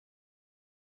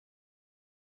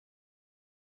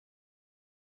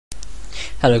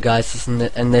Hello guys,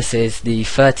 and this is the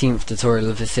 13th tutorial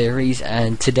of the series,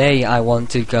 and today I want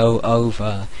to go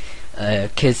over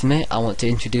Kismet. I want to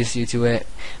introduce you to it,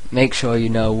 make sure you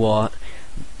know what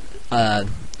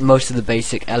most of the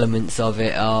basic elements of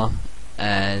it are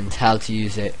and how to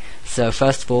use it. So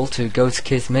first of all, to go to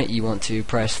Kismet you want to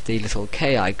press the little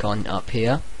K icon up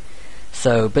here.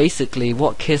 So basically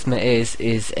what Kismet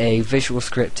is a visual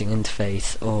scripting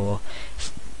interface or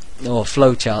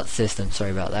flowchart system,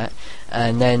 sorry about that.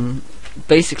 And then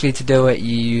basically to do it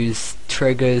you use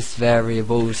triggers,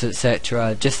 variables,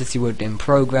 etc., just as you would in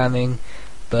programming,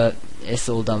 but it's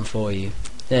all done for you.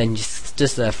 Then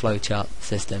just a flowchart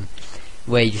system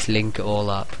where you just link it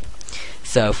all up.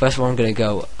 So first of all I'm going to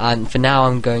go, and for now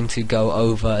I'm going to go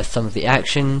over some of the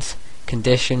actions,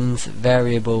 conditions,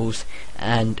 variables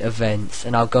and events,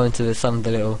 and I'll go into some of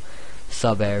the little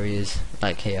sub areas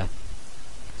like here.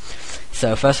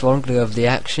 So first of all I'm going to go over the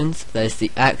actions. There's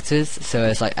the actors, so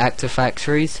it's like actor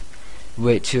factories,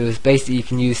 which is basically you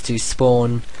can use to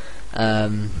spawn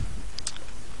enemy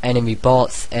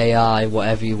bots, AI,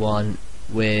 whatever you want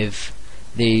with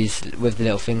the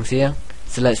little things here.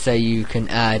 So let's say you can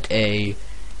add a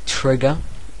trigger.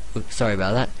 Oops, sorry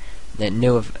about that. Then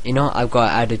I've got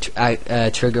to add a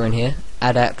trigger in here.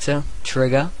 Add actor,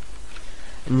 trigger,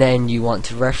 and then you want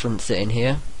to reference it in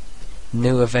here.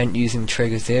 New event using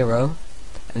trigger 0,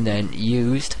 and then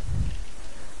used,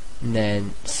 and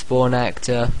then spawn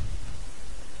actor,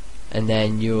 and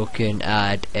then you can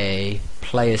add a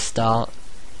player start,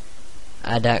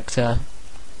 add actor,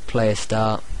 player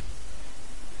start,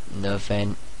 no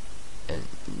event, and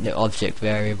the object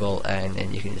variable, and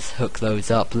then you can just hook those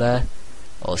up there,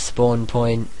 or spawn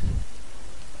point,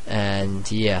 and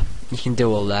yeah, you can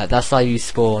do all that. That's how you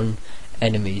spawn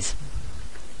enemies.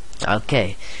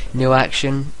 Okay, new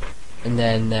action, and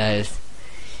then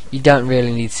you don't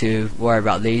really need to worry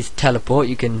about these. Teleport,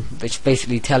 you can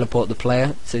basically teleport the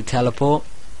player, so teleport.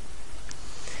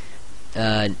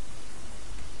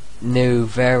 New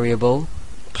variable,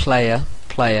 player,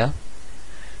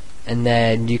 and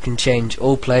then you can change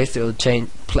all players. It will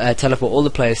teleport all the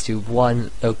players to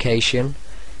one location.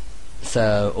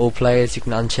 So all players, you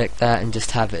can uncheck that and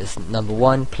just have it as number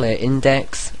 1. Player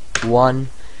index 1,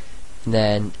 and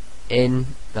then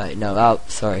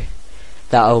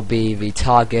that'll be the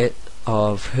target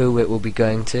of who it will be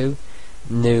going to.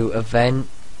 New event,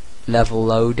 level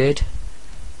loaded.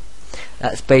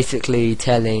 That's basically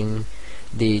telling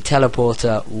the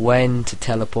teleporter when to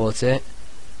teleport it.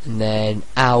 And then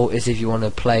out is if you want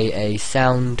to play a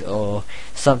sound or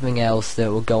something else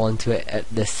that will go onto it at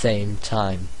the same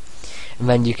time. And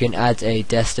then you can add a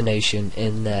destination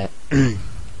in there.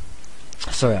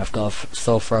 Sorry, I've got a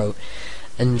sore throat.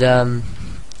 And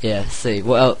yeah, see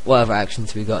what other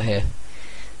actions we got here.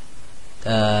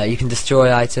 You can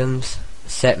destroy items,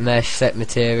 set mesh, set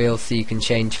material, so you can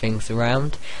change things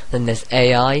around. Then there's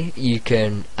AI. You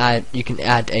can add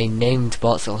a named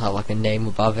bot, so it'll have like a name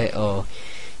above it, or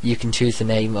you can choose the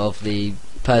name of the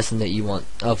person that you want,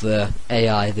 of the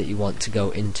AI that you want to go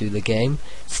into the game.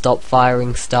 Stop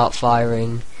firing, start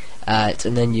firing, and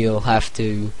then you'll have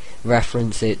to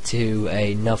reference it to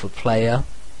another player.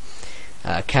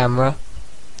 Camera,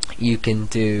 you can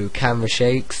do camera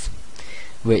shakes,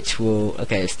 which will,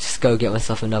 okay, let's just go get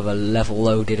myself another level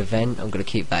loaded event. I'm going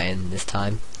to keep that in this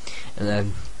time. And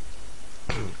then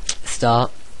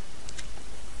start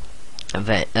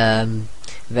event,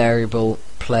 variable,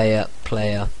 player,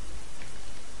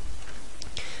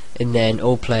 and then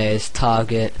all players,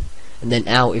 target, and then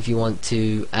out if you want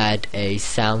to add a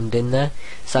sound in there.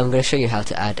 So I'm going to show you how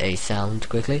to add a sound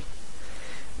quickly.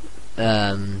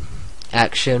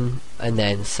 Action, and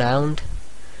then sound,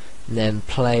 and then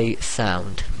play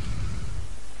sound,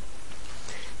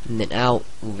 and then out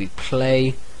will be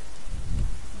play.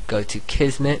 Go to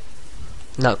Kismet,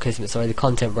 not Kismet, sorry, the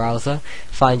content browser.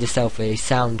 Find yourself a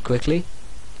sound quickly.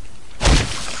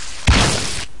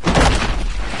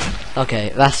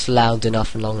 Okay, that's loud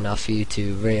enough and long enough for you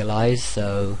to realise,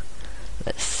 so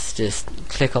let's just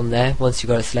click on there once you've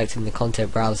got it selected in the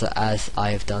content browser, as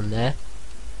I have done there.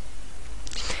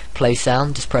 Play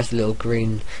sound, just press the little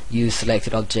green use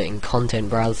selected object in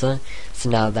content browser. So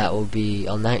now that will be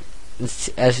on that.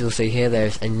 As you'll see here,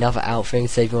 there's another out thing.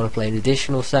 So if you want to play an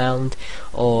additional sound,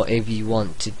 or if you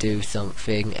want to do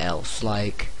something else,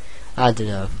 like, I don't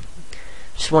know,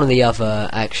 just one of the other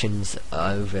actions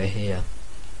over here.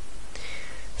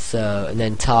 So, and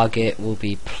then target will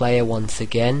be player once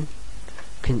again.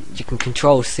 You can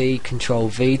control C, control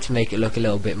V to make it look a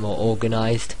little bit more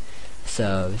organized.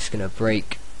 So I'm just going to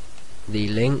break the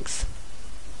links.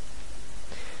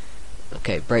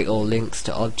 Okay, break all links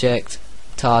to object.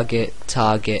 target,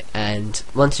 target, and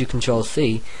once you control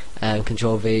C and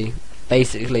control V,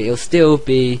 basically it'll still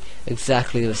be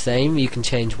exactly the same. You can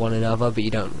change one another, but you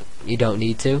don't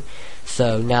need to.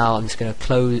 So now I'm just going to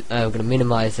close. I'm going to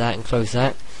minimize that and close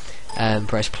that, and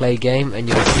press play game, and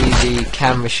you'll see the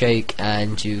camera shake,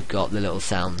 and you've got the little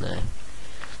sound there.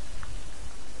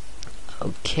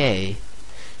 Okay,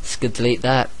 just gonna delete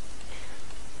that.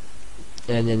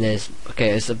 And then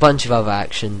there's a bunch of other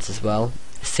actions as well.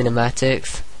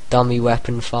 Cinematics, dummy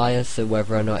weapon fire, so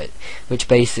whether or not which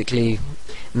basically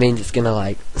means it's gonna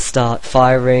like start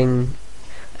firing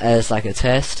as like a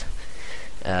test.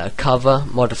 Cover,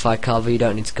 modify cover, you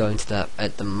don't need to go into that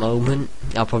at the moment.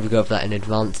 I'll probably go over that in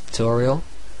advanced tutorial.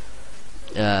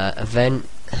 Event,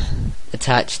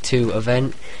 attach to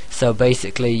event, so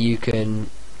basically you've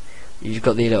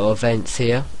got the little events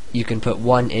here. You can put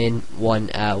one in,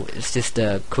 one out. It's just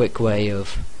a quick way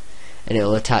of, and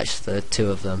it'll attach the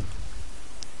two of them.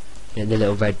 In the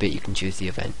little red bit you can choose the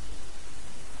event.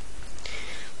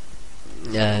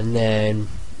 And then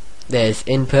there's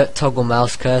input, toggle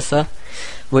mouse cursor,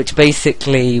 which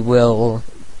basically will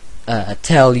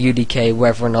tell UDK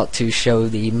whether or not to show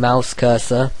the mouse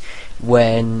cursor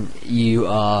when you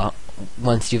are,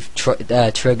 once you've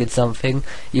triggered something.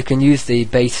 You can use the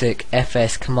basic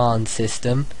FS command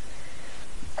system.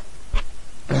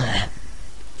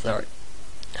 Sorry.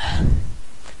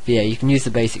 But yeah, you can use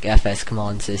the basic FS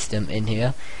command system in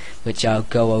here, which I'll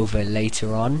go over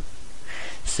later on.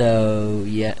 So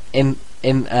yeah,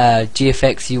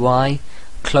 GFX UI,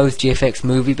 close GFX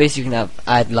movie. Basically, you can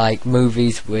add like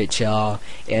movies which are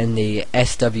in the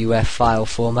SWF file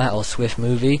format or Swift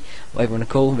movie, whatever you want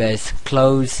to call. There's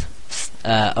close,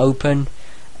 open,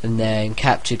 and then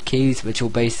captured keys, which will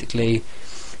basically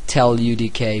tell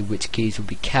UDK which keys will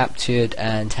be captured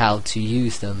and how to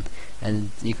use them,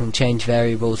 and you can change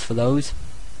variables for those.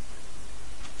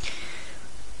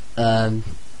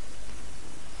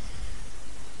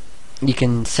 You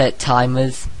can set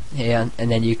timers here,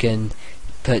 and then you can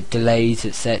put delays,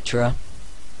 etc.,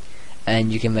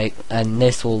 and you can make, and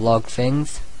this will log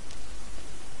things.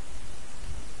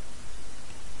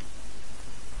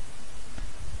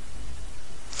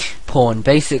 Pawn.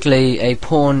 Basically, a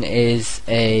pawn is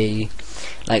a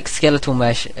like skeletal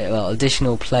mesh,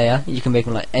 additional player. You can make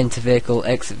them like enter vehicle,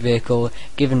 exit vehicle,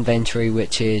 give inventory,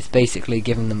 which is basically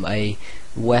giving them a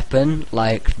weapon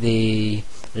like the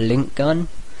link gun.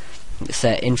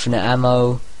 Set infinite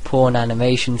ammo, pawn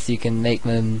animations, so you can make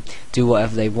them do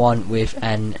whatever they want with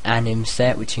an anim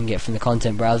set, which you can get from the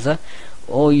content browser,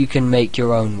 or you can make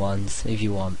your own ones if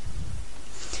you want.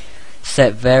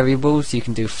 Set variables, you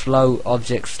can do float,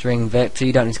 object, string, vector.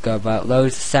 You don't need to go about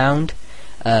those. Sound,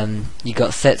 you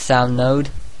got set sound node.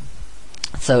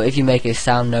 So if you make a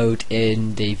sound node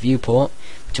in the viewport,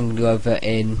 which I'm going to go over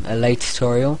in a later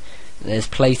tutorial, there's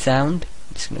play sound.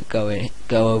 I'm just going to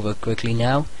go over quickly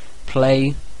now.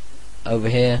 Play over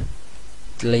here,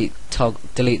 delete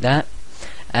that,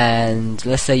 and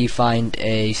let's say you find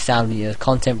a sound in your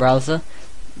content browser,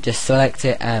 just select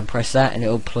it and press that, and it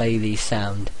will play the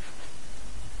sound.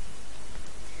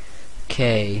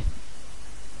 Okay.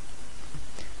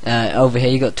 Over here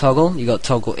you got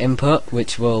toggle input,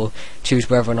 which will choose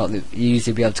whether or not the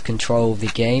user will be able to control the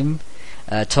game.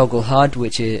 Toggle HUD,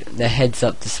 which is the heads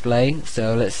up display.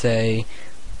 So let's say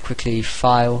quickly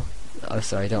file, oh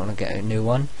sorry, I don't want to get a new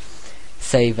one,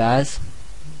 save as,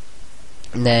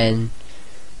 and then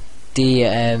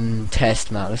DM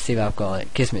test map. Let's see if I've got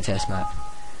it. Kismet test map.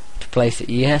 To place it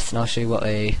yes, and I'll show you what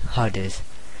a HUD is.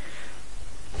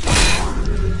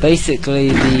 Basically,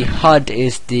 the HUD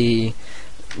is the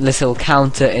little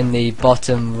counter in the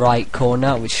bottom right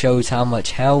corner, which shows how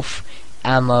much health,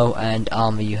 ammo, and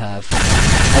armor you have.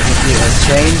 As you see, it has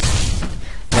changed.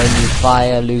 When you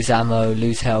fire, lose ammo,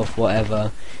 lose health,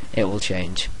 whatever, it will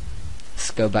change.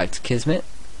 Let's go back to Kismet.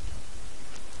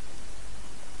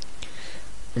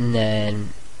 And then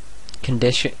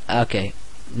condition, okay,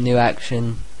 new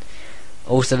action.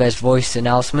 Also there's voice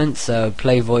announcement, so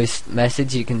play voice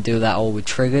message. You can do that all with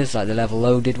triggers like the level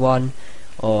loaded one,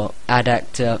 or add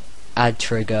actor, add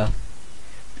trigger,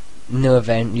 new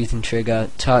event using trigger,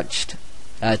 touch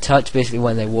basically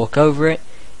when they walk over it,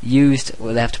 used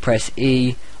where they have to press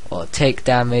E, or take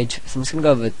damage. So I'm just going to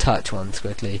go over the touch ones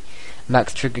quickly.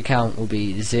 Max trigger count will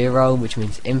be 0, which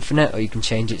means infinite, or you can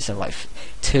change it to like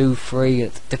 2,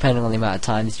 3, depending on the amount of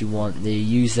times you want the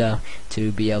user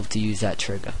to be able to use that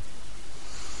trigger.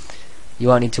 You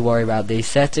won't need to worry about these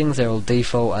settings, they're all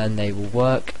default and they will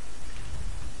work.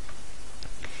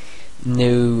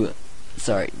 New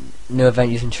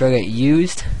event using trigger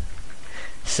used.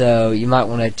 So you might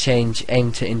want to change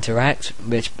aim to interact,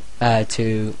 which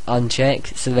to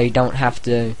uncheck, so they don't have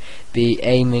to be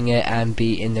aiming it and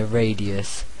be in the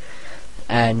radius,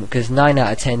 and because 9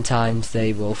 out of 10 times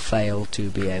they will fail to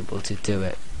be able to do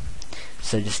it.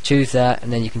 So just choose that,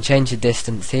 and then you can change the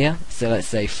distance here. So let's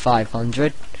say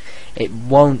 500. It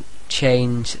won't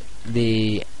change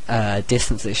the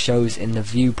distance it shows in the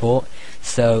viewport,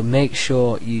 so make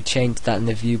sure you change that in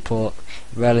the viewport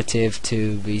relative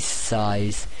to the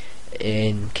size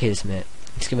in Kismet.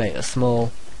 Just gonna make it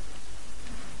small.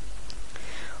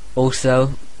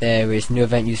 Also, there is new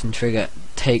event using trigger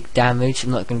take damage.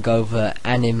 I'm not going to go over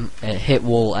hit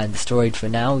wall and destroyed for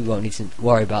now. We won't need to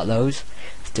worry about those.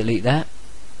 Let's delete that.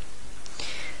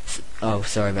 Oh,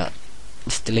 sorry about that.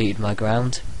 Just deleted my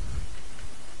ground.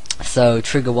 So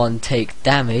trigger 1 take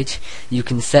damage. You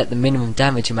can set the minimum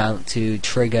damage amount to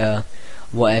trigger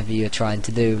whatever you're trying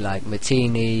to do, like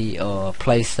Martini or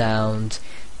play sound.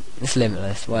 It's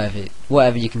limitless.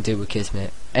 Whatever you can do with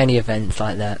Kismet. Any events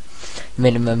like that.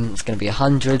 Minimum is going to be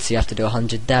 100, so you have to do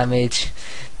 100 damage.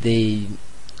 The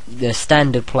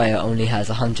standard player only has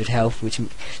 100 health,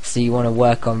 so you want to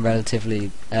work on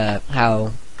relatively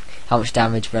how much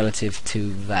damage relative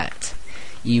to that.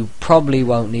 You probably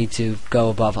won't need to go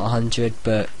above 100,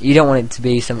 but you don't want it to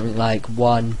be something like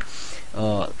 1,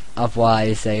 or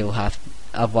otherwise they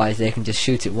can just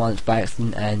shoot it once by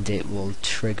accident and it will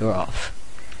trigger off.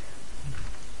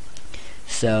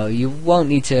 So you won't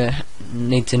need to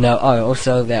know. Oh,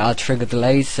 also there are trigger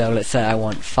delays. So let's say I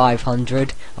want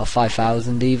 500 or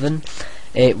 5,000 even.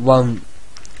 It won't.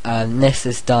 This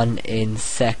is done in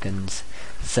seconds.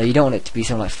 So you don't want it to be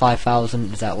something like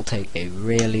 5,000, as that will take a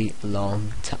really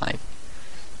long time.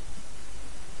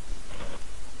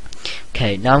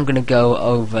 Okay, now I'm going to go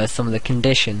over some of the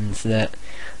conditions that,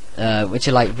 which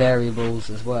are like variables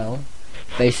as well.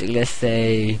 Basically, let's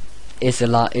say is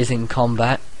in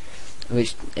combat,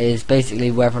 which is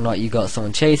basically whether or not you got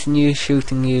someone chasing you,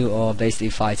 shooting you, or basically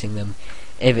fighting them.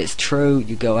 If it's true,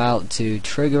 you go out to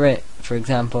trigger it, for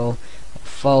example.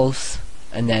 False,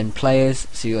 and then players,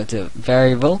 so you go to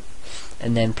variable,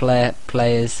 and then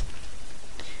players,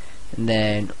 and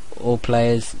then all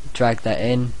players, drag that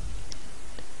in,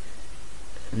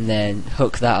 and then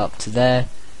hook that up to there,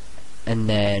 and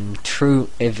then true.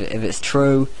 If it's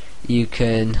true, you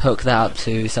can hook that up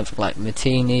to something like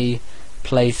Martini,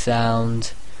 play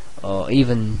sound, or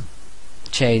even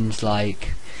change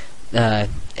like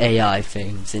AI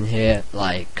things in here,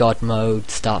 like God mode,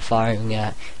 start firing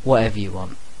at, whatever you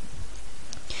want.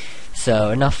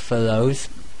 So enough for those.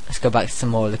 Let's go back to some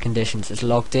more of the conditions. It's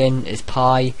logged in, is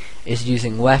pi, is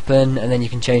using weapon, and then you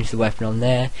can change the weapon on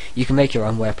there. You can make your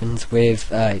own weapons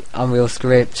with Unreal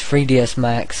Script, 3ds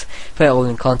Max, put it all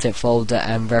in content folder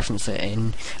and reference it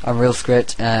in Unreal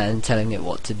Script and telling it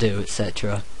what to do,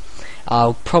 etc.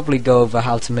 I'll probably go over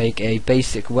how to make a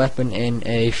basic weapon in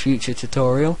a future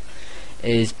tutorial.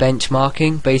 Is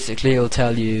benchmarking. Basically it'll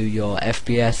tell you your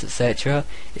FPS, etc.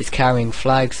 It's carrying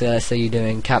flags, so you're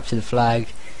doing capture the flag,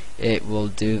 it will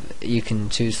do, you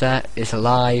can choose that. It's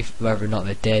alive, whether or not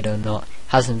they're dead or not.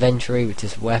 Has inventory, which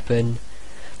is weapon.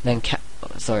 Then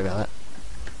sorry about that.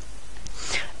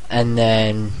 And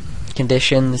then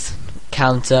conditions,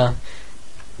 counter,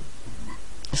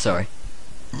 sorry,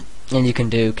 and you can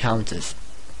do counters.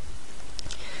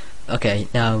 Okay,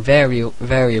 now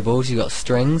variables, you got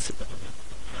strings,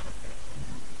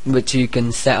 which you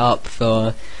can set up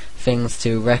for things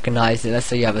to recognize it. Let's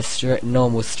say you have a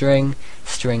normal string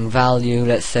value,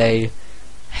 let's say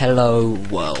hello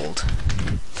world,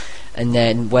 and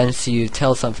then once you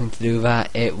tell something to do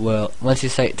that, it will, once you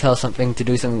tell something to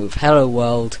do something with hello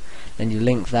world, then you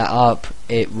link that up,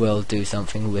 it will do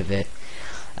something with it.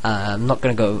 I'm not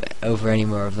going to go over any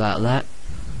more of that.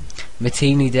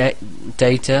 Martini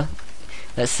data,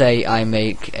 let's say I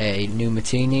make a new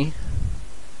Martini.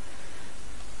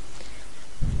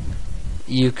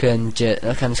 You can just,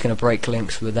 I'm just going to break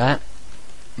links with that,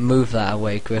 move that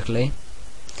away quickly,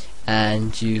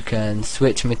 and you can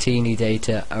switch Martini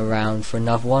data around for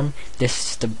another one.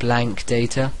 This is the blank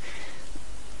data,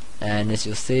 and as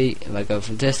you'll see, if I go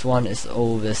for this one, it's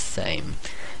all the same.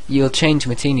 You'll change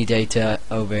Martini data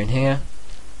over in here.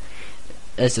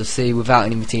 As you'll see, without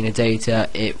any Martini data,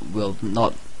 you will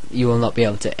not be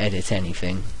able to edit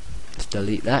anything. Let's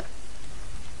delete that.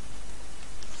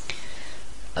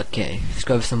 Okay, let's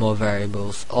go over some more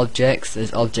variables. Objects,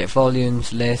 there's object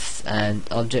volumes, lists, and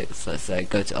objects. Let's say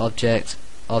go to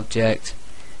object,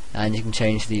 and you can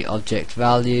change the object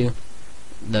value,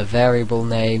 the variable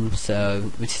name,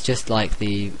 so which is just like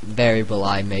the variable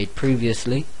I made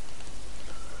previously.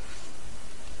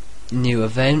 New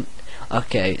event.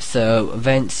 Okay, so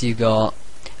events, you got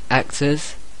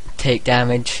actors, take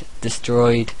damage,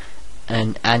 destroyed,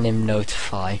 and anim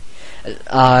notify.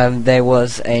 There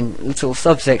was a little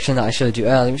subsection that I showed you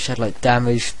earlier which had like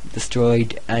damage,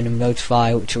 destroyed, anim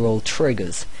notify, which are all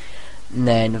triggers. And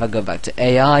then if I go back to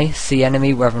AI, see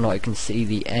enemy, whether or not you can see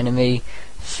the enemy.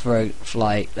 For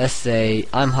like, let's say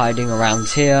I'm hiding around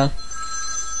here.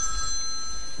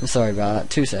 I'm sorry about that,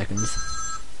 2 seconds.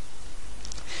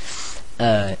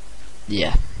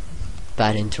 Yeah,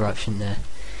 bad interruption there.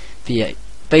 But yeah,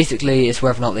 basically it's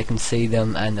whether or not they can see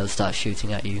them and they'll start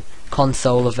shooting at you.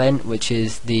 Console event, which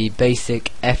is the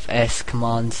basic FS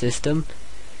command system,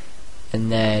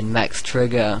 and then max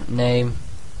trigger name,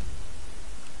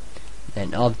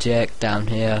 then object down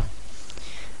here,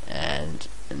 and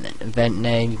then event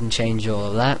name. You can change all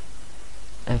of that.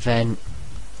 Event,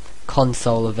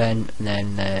 console event,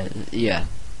 and then yeah,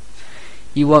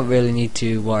 you won't really need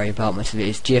to worry about much of it.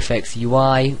 It's GFX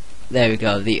UI. There we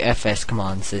go, the FS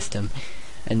command system.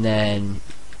 And then,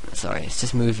 sorry, let's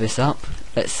just move this up.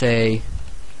 Let's say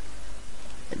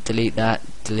delete that,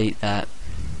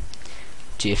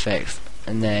 GFX,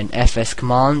 and then FS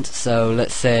command. So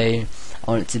let's say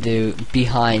I want it to do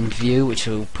behind view, which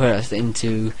will put us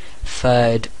into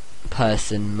third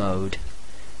person mode.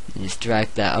 You just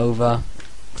drag that over,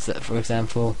 for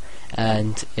example,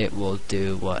 and it will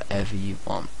do whatever you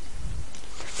want.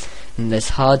 And there's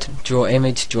HUD, draw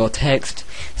image, draw text.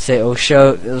 So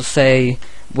it'll say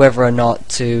whether or not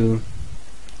to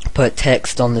put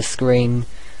text on the screen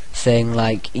saying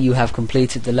like you have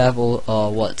completed the level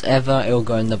or whatever. It will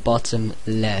go in the bottom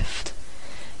left.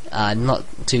 I'm not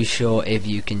too sure if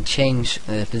you can change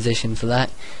the position for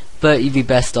that, but you'd be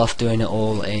best off doing it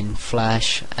all in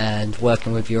Flash and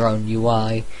working with your own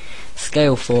UI.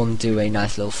 Scaleform do a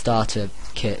nice little starter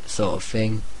kit sort of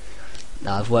thing.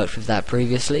 I've worked with that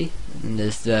previously. And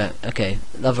there's the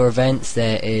other events.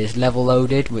 There is level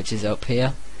loaded, which is up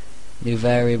here. New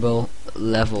variable,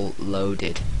 level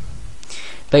loaded.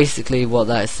 Basically what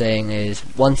that is saying is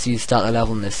once you start the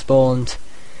level and it's spawned,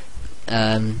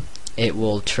 it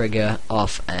will trigger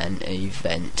off an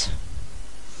event.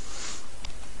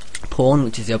 Pawn,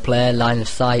 which is your player, line of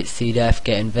sight, CDF,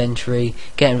 get inventory.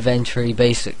 Get inventory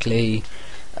basically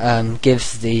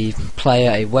gives the player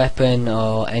a weapon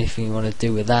or anything you want to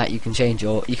do with that. You can change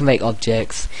you can make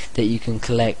objects that you can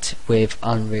collect with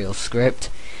Unreal Script.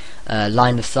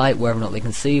 Line of sight, whether or not they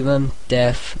can see them.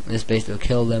 Def is basically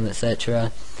kill them,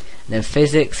 etc. And then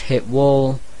physics, hit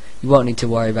wall. You won't need to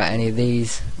worry about any of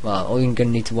these. Well, all you're going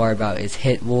to need to worry about is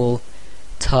hit wall,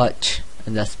 touch,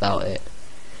 and that's about it.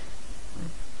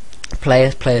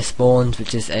 Player spawned,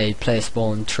 which is a player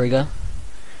spawn trigger.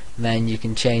 Then you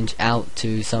can change out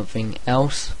to something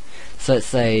else. So let's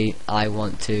say I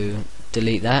want to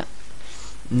delete that.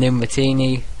 New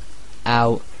Martini,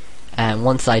 out, and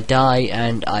once I die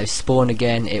and I spawn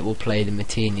again, it will play the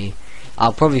Martini.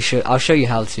 I'll show you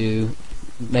how to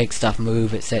make stuff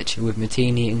move, etc. with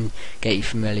Martini and get you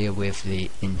familiar with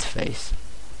the interface.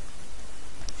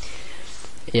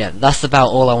 Yeah, that's about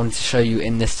all I wanted to show you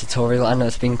in this tutorial. I know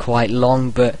it's been quite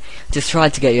long, but just try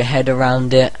to get your head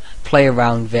around it, play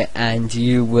around with it, and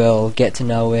you will get to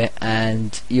know it,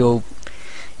 and you'll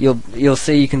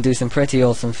see you can do some pretty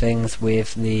awesome things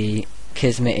with the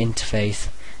Kismet interface.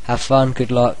 Have fun,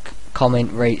 good luck,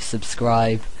 comment, rate,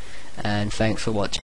 subscribe, and thanks for watching.